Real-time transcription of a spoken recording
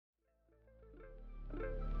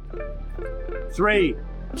3,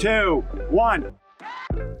 2, 1.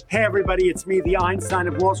 Hey everybody, it's me, the Einstein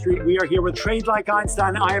of Wall Street. We are here with Trade Like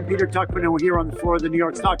Einstein. I am Peter Tuchman, and we're here on the floor of the New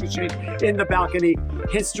York Stock Exchange in the balcony.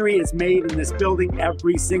 History is made in this building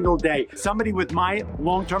every single day. Somebody with my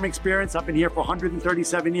long-term experience, I've been here for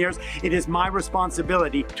 137 years. It is my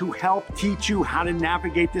responsibility to help teach you how to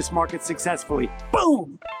navigate this market successfully.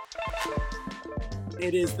 Boom!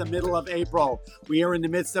 It is the middle of April. We are in the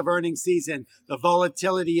midst of earnings season. The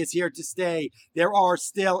volatility is here to stay. There are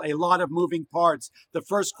still a lot of moving parts. The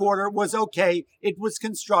first quarter was okay. It was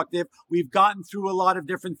constructive. We've gotten through a lot of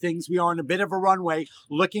different things. We are on a bit of a runway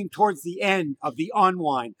looking towards the end of the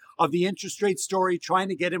unwind of the interest rate story, trying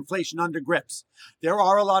to get inflation under grips. There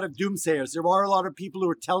are a lot of doomsayers. There are a lot of people who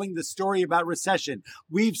are telling the story about recession.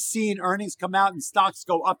 We've seen earnings come out and stocks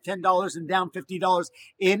go up $10 and down $50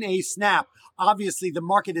 in a snap. Obviously, the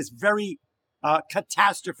market is very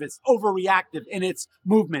catastrophist, overreactive in its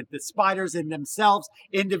movement. The spiders in themselves,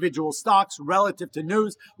 individual stocks relative to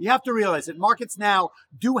news. You have to realize that markets now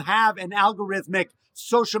do have an algorithmic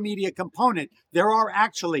social media component. There are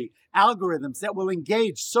actually algorithms that will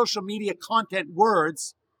engage social media content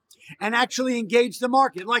words and actually engage the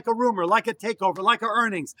market like a rumor, like a takeover, like a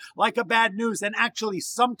earnings, like a bad news. And actually,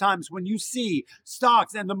 sometimes when you see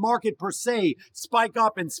stocks and the market per se spike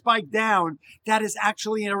up and spike down, that is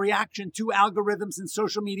actually a reaction to algorithms and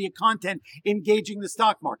social media content engaging the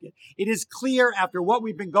stock market. It is clear after what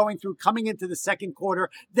we've been going through coming into the second quarter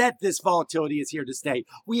that this volatility is here to stay.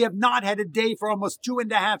 We have not had a day for almost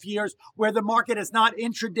 2.5 years where the market has not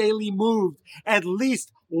intradaily moved at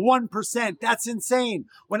least 1%. That's insane.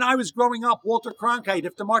 When I was growing up, Walter Cronkite,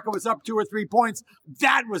 if the market was up 2 or 3 points,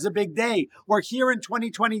 that was a big day. We're here in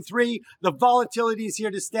 2023. The volatility is here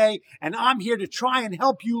to stay, and I'm here to try and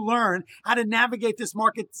help you learn how to navigate this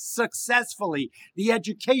market successfully. The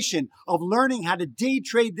education of learning how to day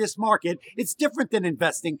trade this market, it's different than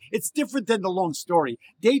investing. It's different than the long story.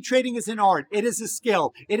 Day trading is an art. It is a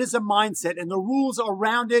skill. It is a mindset, and the rules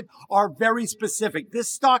around it are very specific. This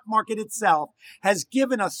stock market itself has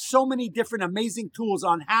given us so many different amazing tools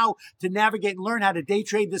on how to navigate and learn how to day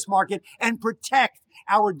trade this market and protect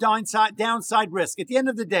our downside risk. At the end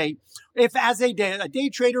of the day, if as a day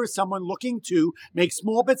trader is someone looking to make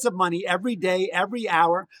small bits of money every day, every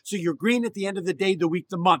hour, so you're green at the end of the day, the week,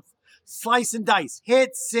 the month. Slice and dice,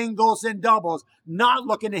 hit singles and doubles, not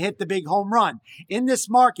looking to hit the big home run. In this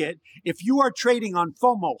market, if you are trading on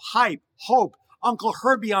FOMO, hype, hope, Uncle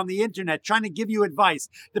Herbie on the internet trying to give you advice,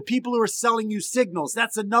 the people who are selling you signals,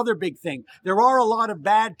 that's another big thing. There are a lot of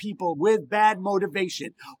bad people with bad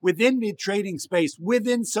motivation within the trading space,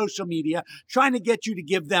 within social media, trying to get you to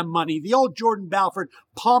give them money. The old Jordan Belfort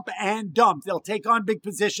pump and dump. They'll take on big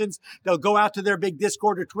positions. They'll go out to their big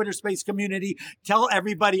Discord or Twitter space community, tell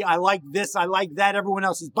everybody, I like this, I like that. Everyone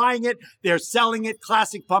else is buying it. They're selling it.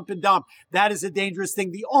 Classic pump and dump. That is a dangerous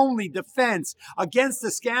thing. The only defense against a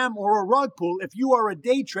scam or a rug pull, if you are a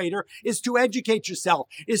day trader, is to educate yourself,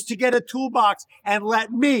 is to get a toolbox and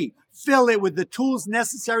let me fill it with the tools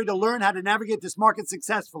necessary to learn how to navigate this market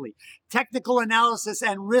successfully. Technical analysis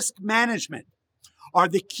and risk management are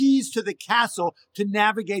the keys to the castle to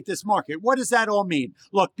navigate this market. What does that all mean?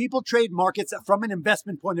 Look, people trade markets from an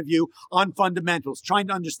investment point of view on fundamentals, trying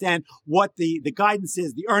to understand what the guidance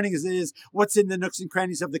is, the earnings is, what's in the nooks and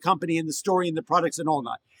crannies of the company and the story and the products and all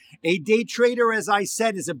that. A day trader, as I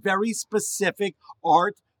said, is a very specific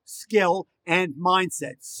art, skill, and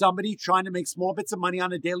mindset. Somebody trying to make small bits of money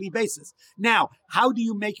on a daily basis. Now, how do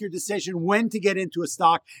you make your decision when to get into a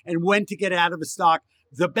stock and when to get out of a stock?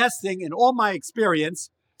 The best thing in all my experience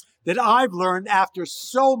that I've learned after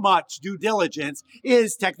so much due diligence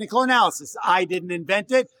is technical analysis. I didn't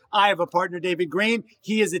invent it. I have a partner, David Green.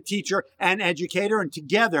 He is a teacher and educator, and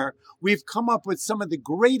together we've come up with some of the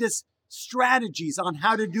greatest strategies on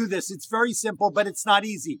how to do this. It's very simple, but it's not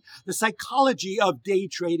easy. The psychology of day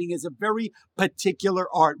trading is a very particular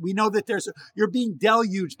art. We know that you're being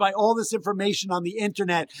deluged by all this information on the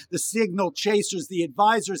internet, the signal chasers, the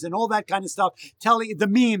advisors, and all that kind of stuff, telling the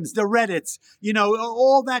memes, the Reddits,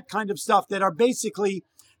 all that kind of stuff that are basically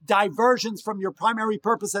diversions from your primary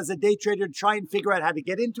purpose as a day trader to try and figure out how to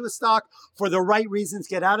get into a stock for the right reasons,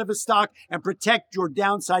 get out of a stock, and protect your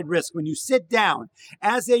downside risk. When you sit down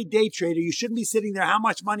as a day trader, you shouldn't be sitting there, how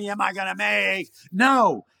much money am I going to make?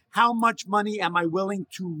 No. How much money am I willing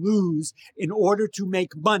to lose in order to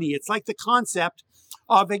make money? It's like the concept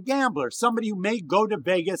of a gambler, somebody who may go to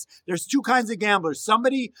Vegas. There's two kinds of gamblers.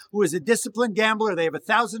 Somebody who is a disciplined gambler, they have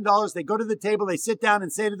 $1,000, they go to the table, they sit down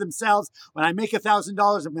and say to themselves, when I make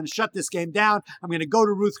 $1,000, I'm going to shut this game down. I'm going to go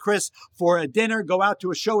to Ruth Chris for a dinner, go out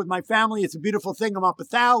to a show with my family. It's a beautiful thing. I'm up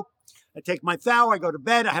 $1,000. I take my thou, I go to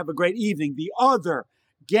bed, I have a great evening. The other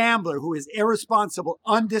gambler who is irresponsible,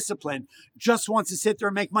 undisciplined, just wants to sit there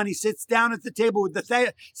and make money, sits down at the table with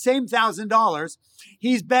the same $1,000.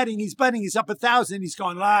 He's betting, he's up 1,000. He's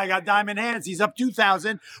going, I got diamond hands. He's up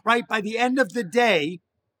 2,000, right? By the end of the day,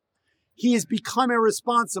 he has become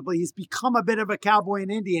irresponsible. He's become a bit of a cowboy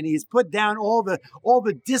and Indian. He's put down all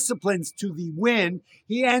the disciplines to the win.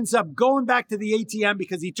 He ends up going back to the ATM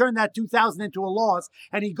because he turned that 2,000 into a loss,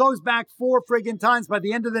 and he goes back 4 friggin' times. By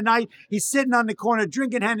the end of the night, he's sitting on the corner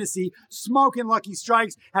drinking Hennessy, smoking Lucky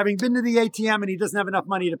Strikes, having been to the ATM, and he doesn't have enough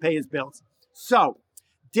money to pay his bills. So,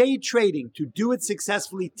 day trading, to do it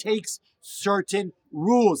successfully, takes certain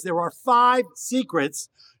rules. There are 5 secrets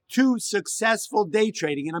to successful day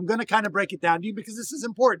trading. And I'm going to kind of break it down to you because this is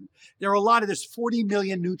important. There's 40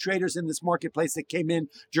 million new traders in this marketplace that came in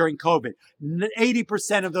during COVID.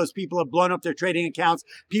 80% of those people have blown up their trading accounts.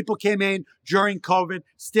 People came in during COVID,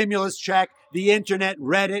 stimulus check, the internet,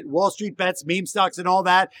 Reddit, Wall Street bets, meme stocks, and all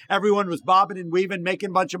that. Everyone was bobbing and weaving, making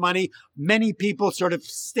a bunch of money. Many people sort of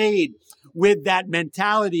stayed with that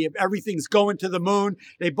mentality of everything's going to the moon.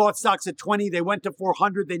 They bought stocks at 20. They went to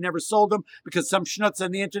 400. They never sold them because some schnutz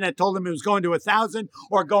on the internet told them it was going to 1,000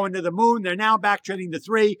 or going to the moon. They're now back trading to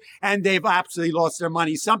 3, and they've absolutely lost their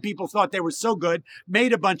money. Some people thought they were so good,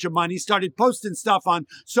 made a bunch of money, started posting stuff on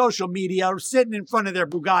social media, or sitting in front of their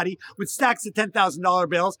Bugatti with stacks of $10,000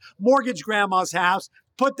 bills, mortgage grandma's house,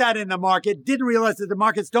 put that in the market, didn't realize that the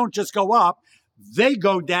markets don't just go up, they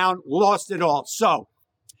go down, lost it all. So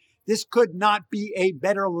this could not be a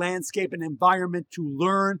better landscape and environment to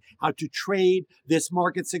learn how to trade this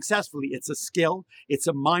market successfully. It's a skill, it's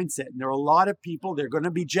a mindset. And there are a lot of people, there are going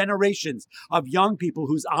to be generations of young people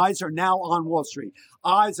whose eyes are now on Wall Street,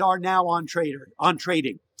 eyes are now on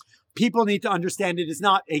trading. People need to understand it is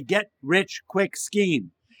not a get-rich-quick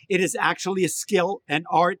scheme. It is actually a skill, an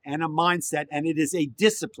art, and a mindset, and it is a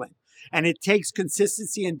discipline. And it takes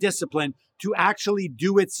consistency and discipline to actually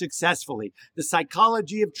do it successfully. The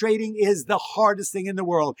psychology of trading is the hardest thing in the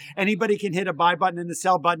world. Anybody can hit a buy button and a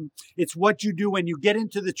sell button. It's what you do when you get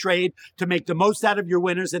into the trade to make the most out of your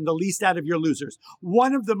winners and the least out of your losers.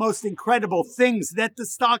 One of the most incredible things that the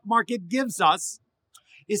stock market gives us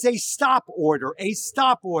is a stop order. A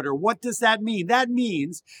stop order. What does that mean? That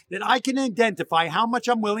means that I can identify how much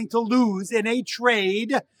I'm willing to lose in a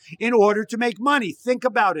trade in order to make money. Think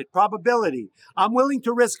about it. Probability. I'm willing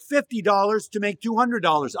to risk $50 to make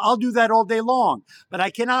 $200. I'll do that all day long, but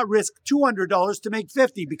I cannot risk $200 to make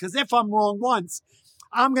 50 because if I'm wrong once,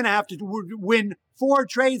 I'm going to have to win 4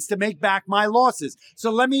 trades to make back my losses.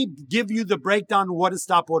 So let me give you the breakdown of what a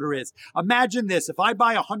stop order is. Imagine this. If I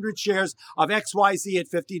buy 100 shares of XYZ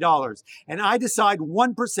at $50 and I decide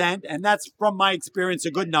 1%, and that's from my experience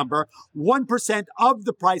a good number, 1% of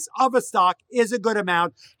the price of a stock is a good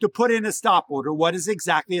amount to put in a stop order. What is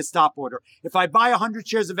exactly a stop order? If I buy 100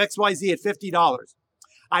 shares of XYZ at $50,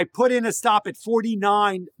 I put in a stop at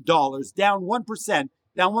 $49, down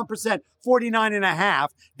 1%, 49 and a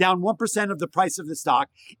half, down 1% of the price of the stock.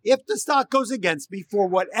 If the stock goes against me for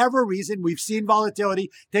whatever reason, we've seen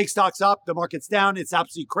volatility take stocks up, the market's down, it's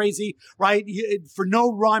absolutely crazy, right? For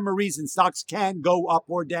no rhyme or reason, stocks can go up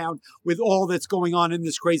or down with all that's going on in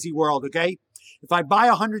this crazy world, okay? If I buy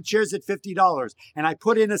 100 shares at $50 and I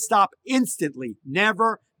put in a stop instantly,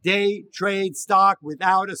 never day trade stock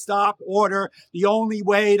without a stop order. The only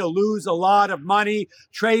way to lose a lot of money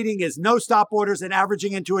trading is no stop orders and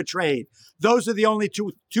averaging into a trade. Those are the only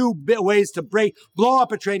two ways to blow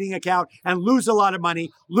up a trading account and lose a lot of money.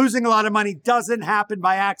 Losing a lot of money doesn't happen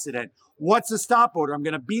by accident. What's a stop order? I'm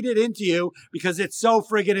going to beat it into you because it's so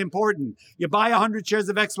friggin' important. You buy 100 shares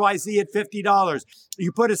of XYZ at $50.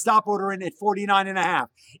 You put a stop order in at 49 and a half.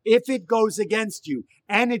 If it goes against you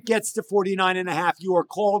and it gets to 49 and a half, you are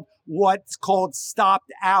called what's called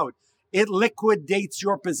stopped out. It liquidates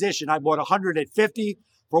your position. I bought 100 at 50.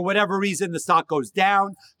 For whatever reason, the stock goes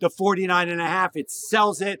down to 49 and a half. It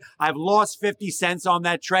sells it. I've lost 50 cents on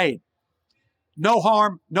that trade. No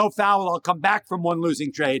harm, no foul. I'll come back from one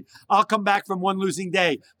losing trade. I'll come back from one losing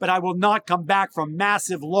day, but I will not come back from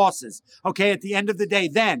massive losses. Okay, at the end of the day,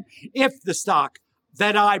 then, if the stock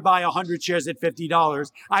that I buy 100 shares at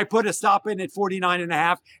 $50, I put a stop in at 49 and a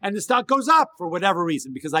half, and the stock goes up for whatever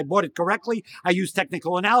reason, because I bought it correctly. I use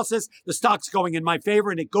technical analysis. The stock's going in my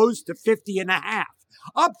favor, and it goes to 50 and a half,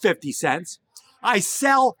 up 50 cents. I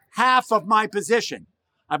sell half of my position.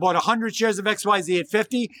 I bought 100 shares of XYZ at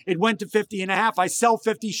 50. It went to 50 and a half. I sell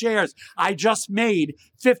 50 shares. I just made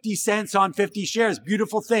 50 cents on 50 shares.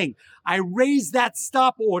 Beautiful thing. I raised that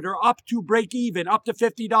stop order up to break even, up to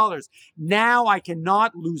 $50. Now I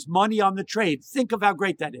cannot lose money on the trade. Think of how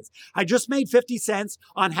great that is. I just made 50 cents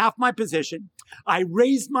on half my position. I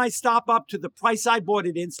raised my stop up to the price I bought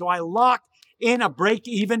it in, so I locked in a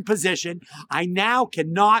break-even position. I now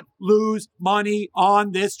cannot lose money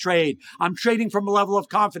on this trade. I'm trading from a level of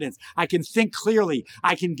confidence. I can think clearly.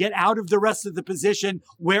 I can get out of the rest of the position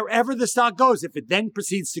wherever the stock goes. If it then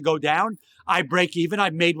proceeds to go down, I break even.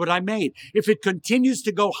 I've made what I made. If it continues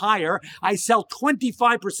to go higher, I sell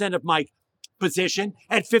 25% of my position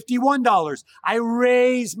at $51. I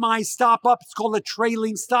raise my stop up. It's called a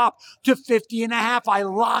trailing stop to 50 and a half. I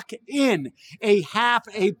lock in a half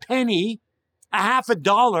a penny, a half a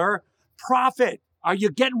dollar profit. Are you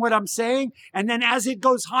getting what I'm saying? And then as it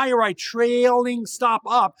goes higher, I trailing stop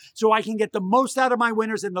up so I can get the most out of my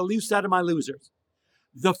winners and the least out of my losers.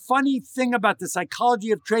 The funny thing about the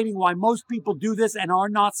psychology of trading, why most people do this and are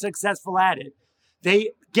not successful at it,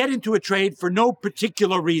 they get into a trade for no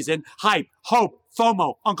particular reason. Hype, hope,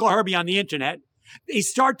 FOMO, Uncle Herbie on the internet. They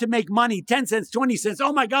start to make money, 10 cents, 20 cents.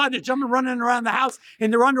 Oh my God, they're jumping, running around the house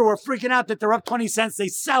in their underwear, freaking out that they're up 20 cents. They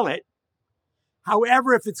sell it.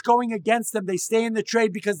 However, if it's going against them, they stay in the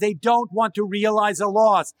trade because they don't want to realize a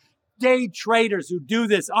loss. Day traders who do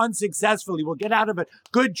this unsuccessfully will get out of a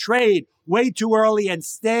good trade way too early and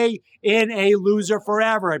stay in a loser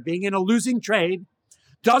forever. Being in a losing trade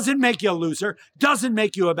doesn't make you a loser, doesn't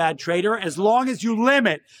make you a bad trader, as long as you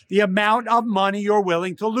limit the amount of money you're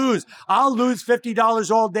willing to lose. I'll lose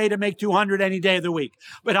 $50 all day to make $200 any day of the week,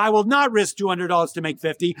 but I will not risk $200 to make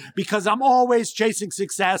 $50 because I'm always chasing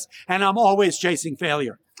success and I'm always chasing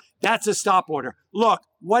failure. That's a stop order. Look,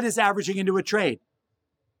 what is averaging into a trade?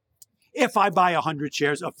 If I buy 100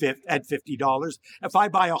 shares at $50, if I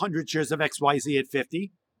buy 100 shares of XYZ at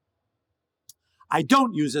 50, I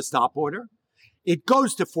don't use a stop order. It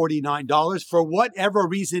goes to $49 for whatever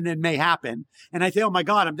reason it may happen. And I think, oh my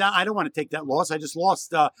God, I'm down. I don't want to take that loss. I just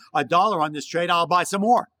lost $1 on this trade. I'll buy some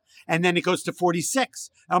more. And then it goes to 46.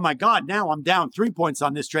 Oh my God, now I'm down 3 points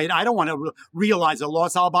on this trade. I don't want to realize a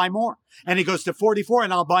loss. I'll buy more. And it goes to 44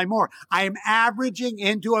 and I'll buy more. I am averaging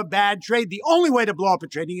into a bad trade. The only way to blow up a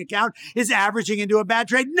trading account is averaging into a bad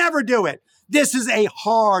trade. Never do it. This is a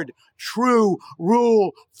hard, true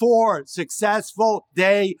rule for successful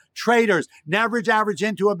day traders. Never average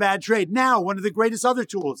into a bad trade. Now, one of the greatest other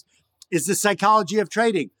tools is the psychology of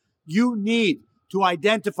trading. You need to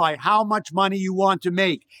identify how much money you want to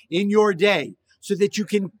make in your day so that you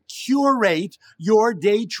can curate your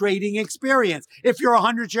day trading experience. If you're a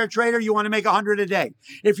 100-share trader, you want to make 100 a day.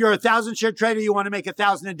 If you're a 1,000-share trader, you want to make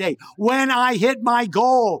 1,000 a day. When I hit my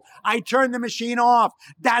goal, I turn the machine off.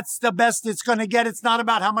 That's the best it's going to get. It's not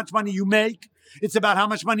about how much money you make. It's about how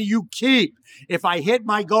much money you keep. If I hit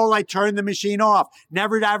my goal, I turn the machine off.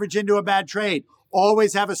 Never average into a bad trade.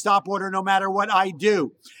 Always have a stop order no matter what I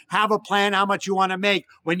do. Have a plan how much you want to make.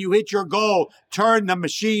 When you hit your goal, turn the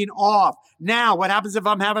machine off. Now, what happens if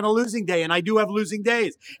I'm having a losing day? And I do have losing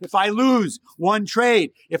days. If I lose one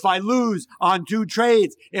trade, if I lose on 2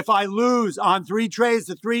 trades, if I lose on 3 trades,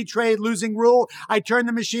 the 3-trade losing rule, I turn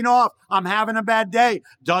the machine off. I'm having a bad day.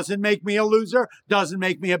 Doesn't make me a loser. Doesn't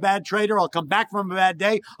make me a bad trader. I'll come back from a bad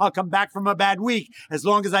day. I'll come back from a bad week. As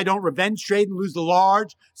long as I don't revenge trade and lose the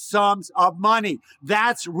large sums of money.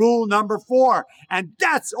 That's rule number 4. And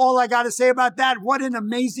that's all I got to say about that. What an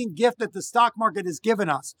amazing gift that the stock market has given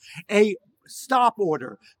us. A stop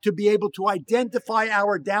order to be able to identify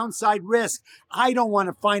our downside risk. I don't want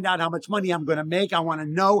to find out how much money I'm going to make. I want to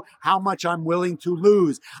know how much I'm willing to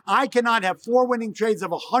lose. I cannot have 4 winning trades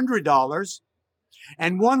of $100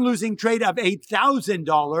 and 1 losing trade of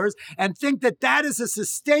 $8,000 and think that that is a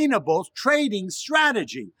sustainable trading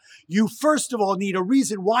strategy. You first of all need a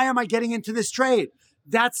reason. Why am I getting into this trade?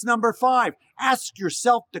 That's number 5. Ask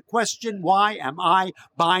yourself the question, why am I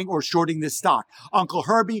buying or shorting this stock? Uncle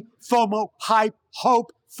Herbie, FOMO, hype,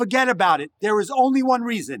 hope, forget about it. There is only one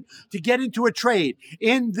reason to get into a trade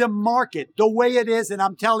in the market the way it is. And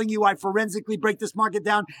I'm telling you, I forensically break this market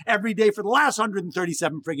down every day for the last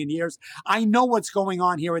 137 friggin' years. I know what's going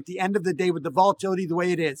on here at the end of the day with the volatility the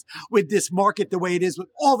way it is, with this market the way it is, with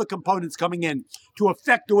all the components coming in to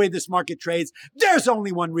affect the way this market trades. There's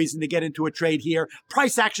only one reason to get into a trade here: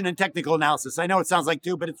 price action and technical analysis. I know it sounds like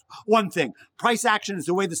 2, but it's one thing. Price action is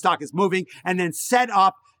the way the stock is moving, and then set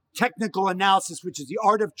up technical analysis, which is the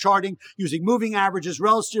art of charting using moving averages,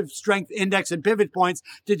 relative strength index, and pivot points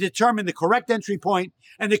to determine the correct entry point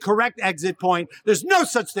and the correct exit point. There's no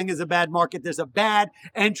such thing as a bad market. There's a bad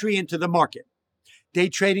entry into the market. Day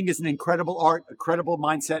trading is an incredible art, a credible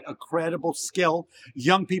mindset, a credible skill.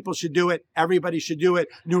 Young people should do it. Everybody should do it.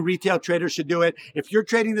 New retail traders should do it. If you're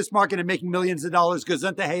trading this market and making millions of dollars,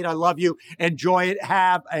 Gesundheit, hate, I love you. Enjoy it.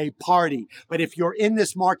 Have a party. But if you're in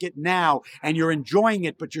this market now and you're enjoying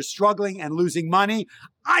it, but you're struggling and losing money,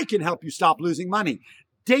 I can help you stop losing money.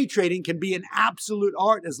 Day trading can be an absolute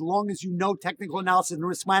art as long as you know technical analysis and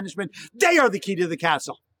risk management. They are the key to the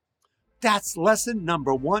castle. That's lesson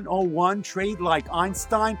number 101, Trade Like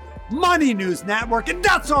Einstein, Money News Network, and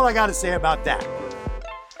that's all I got to say about that.